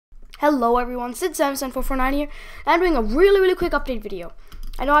Hello everyone, sid77449 here, and I'm doing a really quick update video.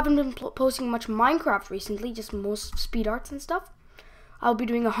 I know I haven't been posting much Minecraft recently, just most speed arts and stuff. I'll be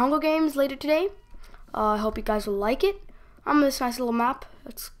doing a HungerGames later today. I hope you guys will like it. I'm on this nice little map.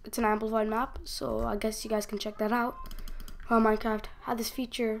 It's an amplified map, so I guess you guys can check that out. Minecraft had this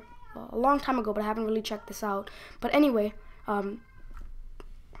feature a long time ago, but I haven't really checked this out. But anyway, now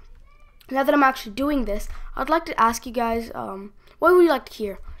that I'm actually doing this, I'd like to ask you guys, what would you like to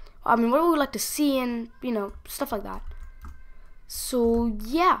hear? I mean, what would you like to see, and stuff like that. So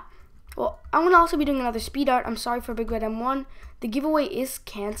yeah, well, I'm gonna also be doing another speed art. I'm sorry for Big Red M1. The giveaway is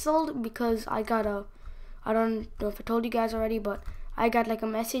canceled because I got I don't know if I told you guys already, but I got like a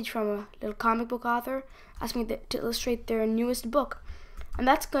message from a little comic book author asking me to illustrate their newest book, and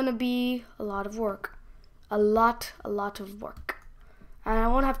that's gonna be a lot of work, a lot of work, and I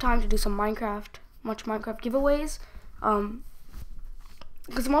won't have time to do some much Minecraft giveaways.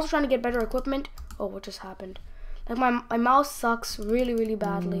 Because I'm also trying to get better equipment. Oh, what just happened? Like my mouse sucks really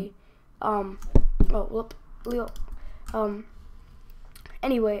badly. Oh, whoop, Leo.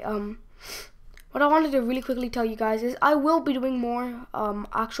 Anyway, what I wanted to really quickly tell you guys is I will be doing more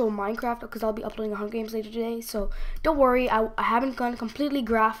actual Minecraft, because I'll be uploading HungerGames later today. So don't worry, I haven't gone completely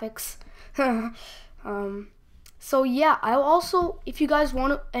graphics. So yeah, I'll also, if you guys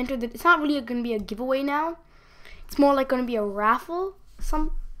want to enter it's not really going to be a giveaway now. It's more like going to be a raffle,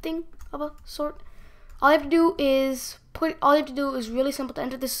 something of a sort. All you have to do is really simple to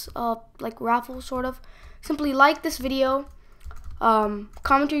enter this like raffle sort of. Simply like this video,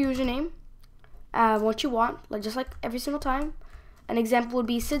 comment your username, what you want, just like every single time. An example would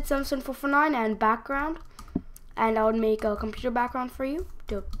be sid77449 and background, and I would make a computer background for you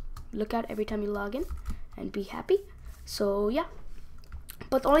to look at every time you log in and be happy. So yeah,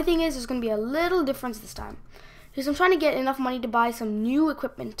 but the only thing is there's gonna be a little difference this time, because I'm trying to get enough money to buy some new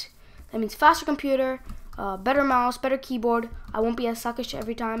equipment. That means faster computer, better mouse, better keyboard. I won't be as suckish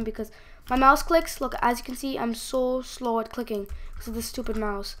every time because my mouse clicks. Look, as you can see, I'm so slow at clicking because of this stupid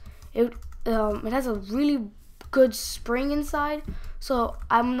mouse. It has a really good spring inside, so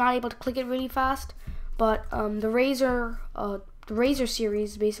I'm not able to click it really fast. But the Razer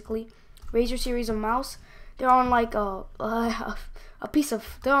series, basically, Razer series of mouse, they're on like they're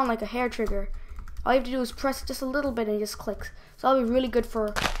on like a hair trigger. All you have to do is press just a little bit and it just clicks. So that'll be really good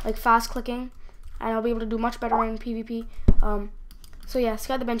for like fast clicking, and I'll be able to do much better in PvP. So yeah,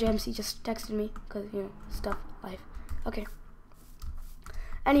 Sky the Benja MC just texted me because stuff, life. Okay.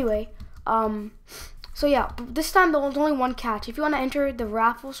 Anyway, so yeah, this time there's only one catch. If you want to enter the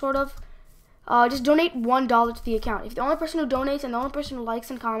raffle, sort of, just donate $1 to the account. If the only person who donates and the only person who likes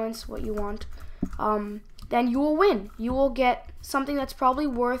and comments what you want, then you will win. You will get something that's probably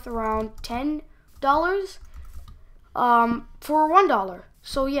worth around $10 for $1.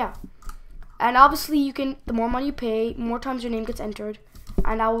 So yeah, and obviously you can, the more money you pay, more times your name gets entered,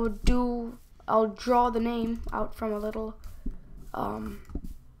 and I'll draw the name out from a little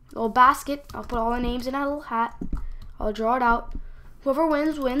basket. I'll put all the names in a little hat. I'll draw it out. Whoever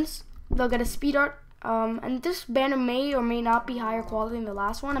wins. They'll get a speed art, and this banner may or may not be higher quality than the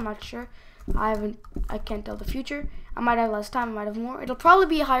last one. I'm not sure. I can't tell the future. I might have less time, I might have more. It'll probably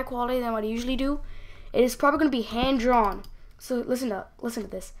be a higher quality than what I usually do. It is probably going to be hand drawn. So listen to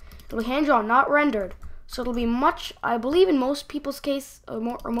this. It'll be hand drawn, not rendered. So it'll be much, I believe, in most people's case,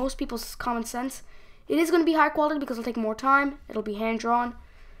 or most people's common sense, it is going to be higher quality because it'll take more time. It'll be hand drawn,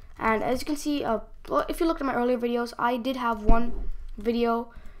 and as you can see, well, if you looked at my earlier videos, I did have one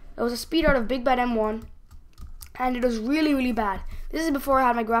video. It was a speed art of Big Bad M1, and it was really bad. This is before I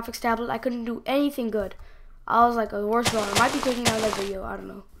had my graphics tablet. I couldn't do anything good. I was like the worst drawer. I might be taking out that video, I don't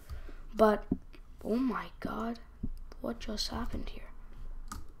know. But oh my god, what just happened here?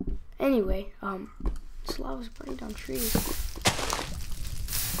 Anyway, this lava's burning down trees.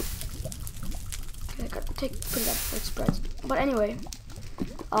 Okay, I gotta put it up so it spreads. But anyway,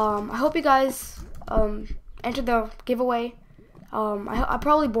 I hope you guys enter the giveaway. I'm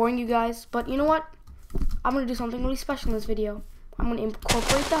probably boring you guys, but you know what? I'm gonna do something really special in this video. I'm gonna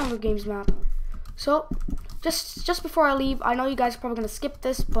incorporate the HungerGames map. So, just before I leave, I know you guys are probably gonna skip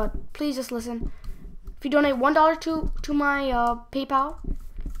this, but please just listen. If you donate $1 to my PayPal,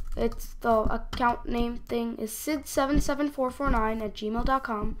 it's the account name thing is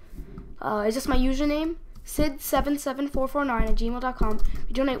sid77449@gmail.com. It's just my username, sid77449@gmail.com. If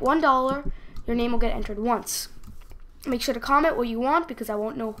you donate $1, your name will get entered once. Make sure to comment what you want, because I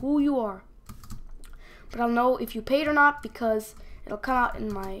won't know who you are, but I'll know if you paid or not, because it'll come up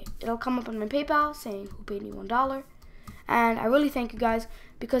on my PayPal saying who paid me $1. And I really thank you guys,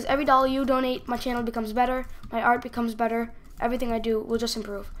 because every dollar you donate, my channel becomes better, my art becomes better, everything I do will just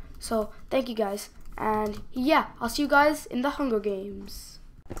improve. So thank you guys, and yeah, I'll see you guys in the Hunger Games.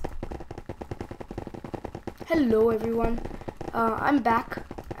 Hello everyone, I'm back,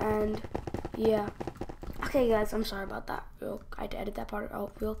 and yeah. Okay guys, I'm sorry about that. I had to edit that part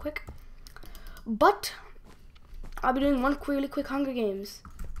out real quick. But I'll be doing one really quick Hunger Games.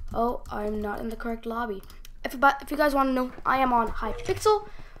 Oh, I'm not in the correct lobby. If you guys want to know, I am on Hypixel.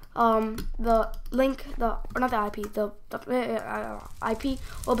 The link, or not the IP, the IP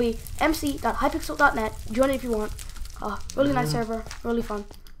will be mc.hypixel.net. Join it if you want. Really nice server, really fun.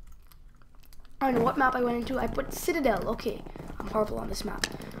 I don't know what map I went into. I put Citadel. Okay, I'm horrible on this map.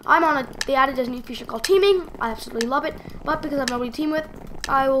 They added a new feature called teaming. I absolutely love it, but because I have nobody to team with,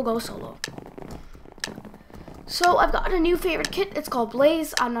 I will go solo. So I've got a new favorite kit. It's called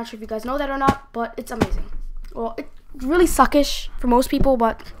Blaze. I'm not sure if you guys know that or not, but it's amazing. Well, it's really suckish for most people,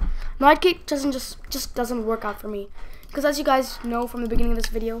 but my kit just doesn't work out for me. Because as you guys know from the beginning of this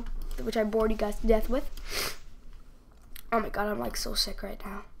video, which I bored you guys to death with. Oh my god, I'm like so sick right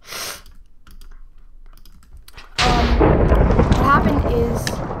now. What happened is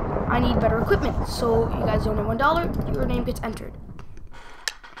I need better equipment. So you guys donate $1, your name gets entered.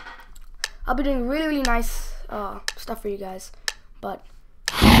 I'll be doing really nice stuff for you guys, but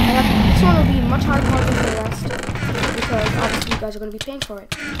this one will be much harder than the rest because obviously you guys are going to be paying for it.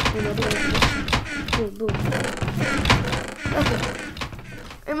 Boom, boom. Okay,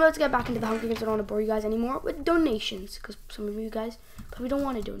 and let's get back into the Hunger Games. I don't want to bore you guys anymore with donations because some of you guys probably don't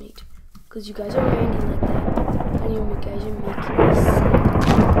want to donate because you guys are raining like that, and you guys are making me sick.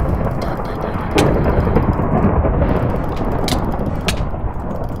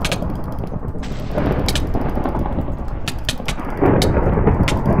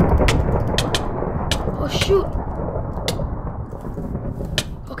 Shoot!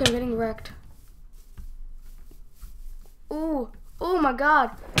 Okay, I'm getting wrecked. Ooh, oh my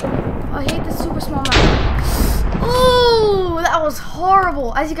god. I hate this super small map. Ooh, that was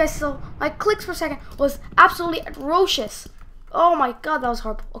horrible. As you guys saw, my clicks per second was absolutely atrocious. Oh my god, that was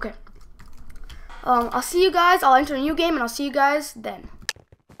horrible. Okay. I'll see you guys. I'll enter a new game and I'll see you guys then.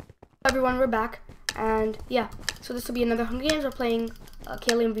 Everyone, we're back. And yeah, so this will be another Hunger Games. We're playing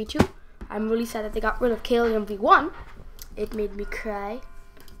Kalium V2. I'm really sad that they got rid of Kalium V1. It made me cry.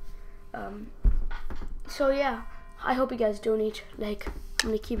 So yeah, I hope you guys donate. Like, I'm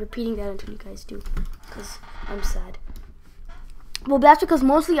gonna keep repeating that until you guys do, because I'm sad. Well, that's because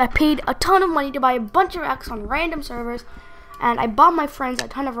mostly I paid a ton of money to buy a bunch of ranks on random servers, and I bought my friends a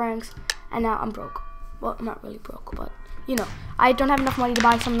ton of ranks, and now I'm broke. Well, I'm not really broke, but you know, I don't have enough money to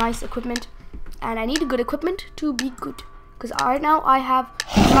buy some nice equipment, and I need good equipment to be good. Because right now I have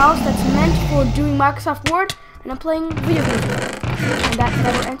a mouse that's meant for doing Microsoft Word, and I'm playing video games with it. And that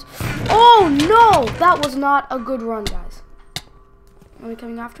never ends. Oh no! That was not a good run, guys. Are they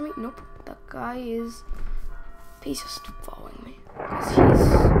coming after me? Nope. That guy is... He's just following me. Because he's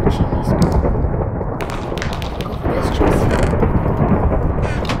a cheese. Go for this chest.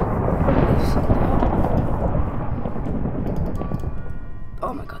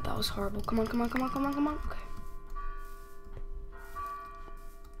 Oh my god, that was horrible. Come on, come on, come on, come on, come on. Okay.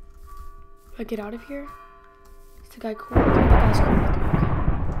 I get out of here? Is the guy cool? That guy's cool with me.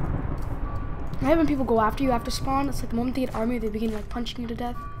 I hate when people go after you after spawn. It's like the moment they get army, they begin like punching you to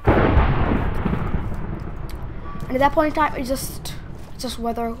death. And at that point in time, it's just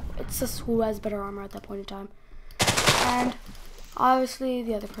who has better armor at that point in time. And obviously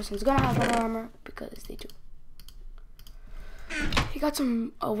the other person's gonna have better armor because they do. He got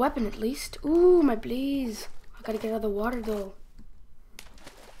a weapon at least. Ooh, my blaze. I gotta get out of the water though.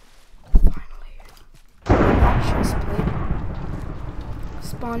 Just played.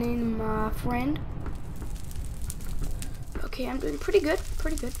 Spawning my friend. Okay, I'm doing pretty good.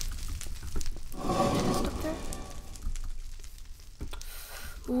 Pretty good. Chest up there.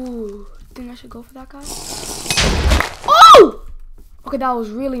 Ooh, think I should go for that guy? Oh! Okay, that was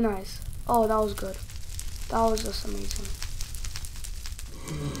really nice. Oh, that was good. That was just amazing.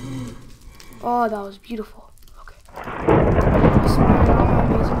 Oh, that was beautiful. Okay. Spawning all my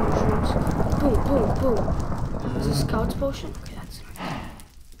amazing mushrooms. Boom, boom, boom. Is this Scout's potion? Okay, that's nice.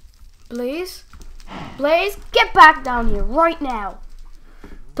 Blaze? Blaze, get back down here right now.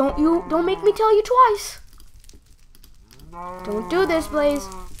 Don't make me tell you twice. Don't do this, Blaze.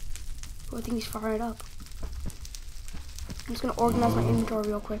 Oh, I think he's firing it up. I'm just gonna organize my inventory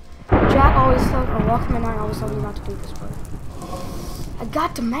real quick. Jack always tells, or Walkman 9 always tells me not to do this, but I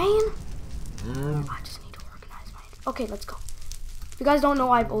got the man. I just need to organize my inventory. Okay, let's go. If you guys don't know,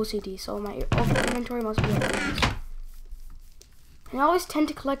 I have OCD, so my inventory must be organized. And I always tend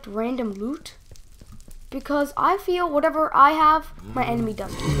to collect random loot. because I feel whatever I have, my enemy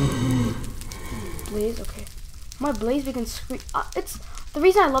doesn't. Blaze, okay. My blaze begins screech. It's the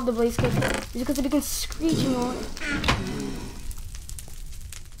reason I love the blaze kit is because it begins screeching on.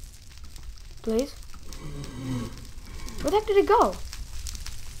 Blaze, where the heck did it go?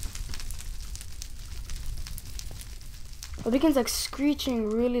 It begins like screeching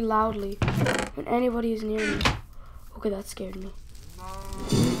really loudly when anybody is near me. Okay, that scared me.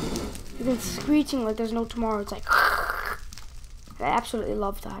 It begins screeching like there's no tomorrow. It's like I absolutely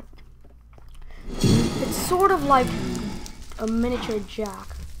love that. It's sort of like a miniature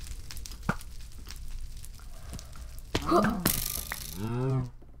jack.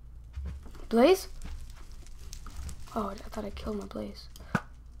 Blaze? Oh, I thought I killed my blaze.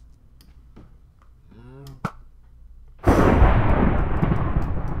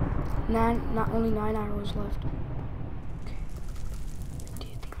 Not only 9 arrows left. Okay. Do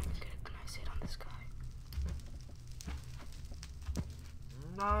you think I can get a nice hit on this guy?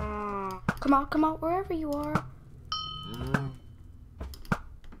 Come out, wherever you are.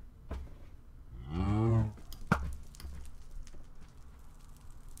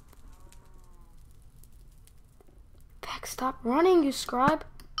 Heck, stop running, you scribe.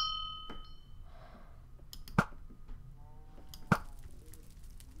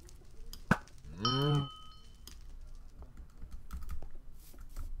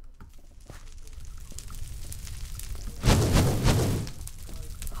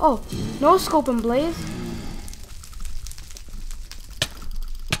 Oh, no scope and blaze.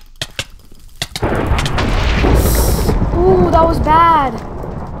 Ooh, that was bad.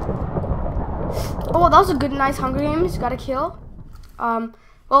 Oh, that was a good, nice Hunger Games. Got a kill. Well,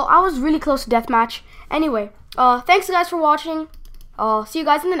 I was really close to deathmatch. Anyway, thanks guys for watching. See you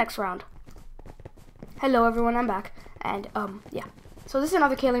guys in the next round. Hello everyone, I'm back. And yeah. So this is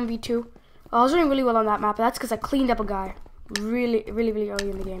another Kaling V2. I was doing really well on that map, but that's because I cleaned up a guy really early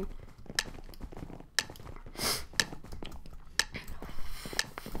in the game.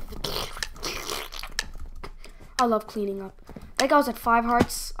 I love cleaning up. That guy was at 5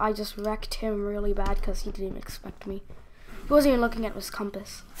 hearts. I just wrecked him really bad because he didn't expect me. He wasn't even looking at his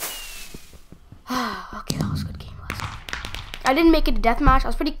compass. Okay, that was a good game last time. I didn't make it to deathmatch. I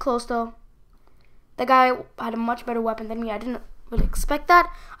was pretty close though. That guy had a much better weapon than me. I didn't really expect that.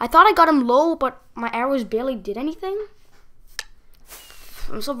 I thought I got him low, but my arrows barely did anything.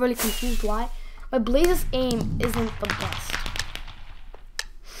 I'm so really confused why. My blaze's aim isn't the best.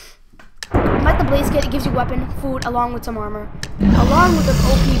 Like the blaze kit, it gives you weapon, food, along with some armor. Along with an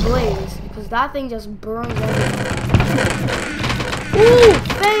OP blaze, because that thing just burns everything. Ooh,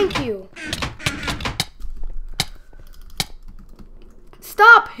 thank you.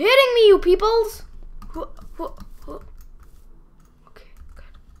 Stop hitting me, you peoples. Okay, good.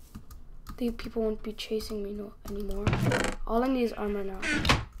 The people won't be chasing me anymore. All I need is armor now.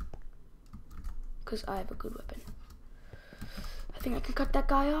 Because I have a good weapon. I think I can cut that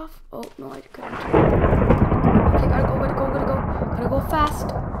guy off. Oh, no, I couldn't. Okay, gotta go fast.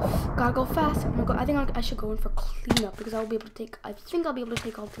 Gotta go fast. I think I should go in for cleanup because I think I'll be able to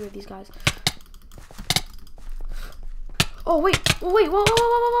take all 3 of these guys. Oh, wait. Whoa.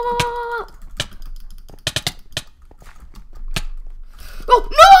 Oh,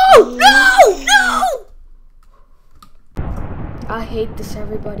 no! I hate this,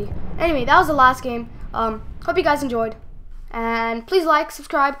 everybody. Anyway, that was the last game. Hope you guys enjoyed. And please like,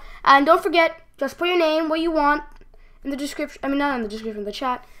 subscribe, and don't forget, just put your name, what you want, in the description. I mean, not in the description, the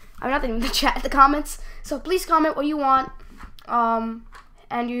chat. I mean, not in the chat, the comments. So please comment what you want, and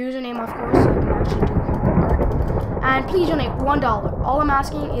your username, of course, so I can actually do your part. And please donate $1. All I'm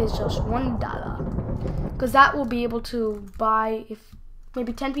asking is just $1, because that will be able to buy, if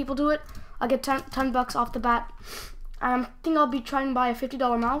maybe 10 people do it, I'll get 10 bucks off the bat. I think I'll be trying to buy a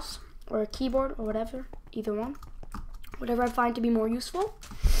 $50 mouse, or a keyboard, or whatever, either one. Whatever I find to be more useful.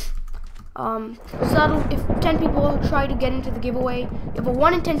 So that'll, if 10 people try to get into the giveaway, you have a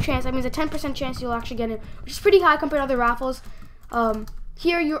 1 in 10 chance. That means a 10% chance you'll actually get in, which is pretty high compared to other raffles.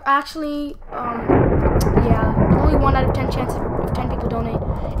 Here you're actually, yeah, only 1 out of 10 chance if 10 people donate.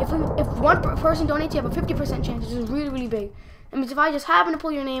 If one person donates, you have a 50% chance, which is really big. That means if I just happen to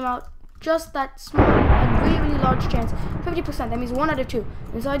pull your name out, just that small, a really large chance, 50%. That means 1 out of 2.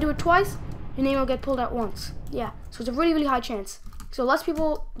 And so I do it twice, your name will get pulled out once. Yeah, so it's a really high chance. So less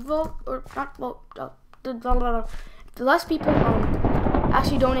people vote, or not vote, the less people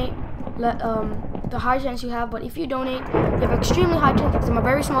actually donate, the higher chance you have. But if you donate, you have an extremely high chance, because I'm a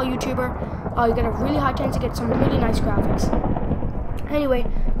very small YouTuber, you get a really high chance to get some really nice graphics. Anyway,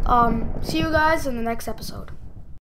 see you guys in the next episode.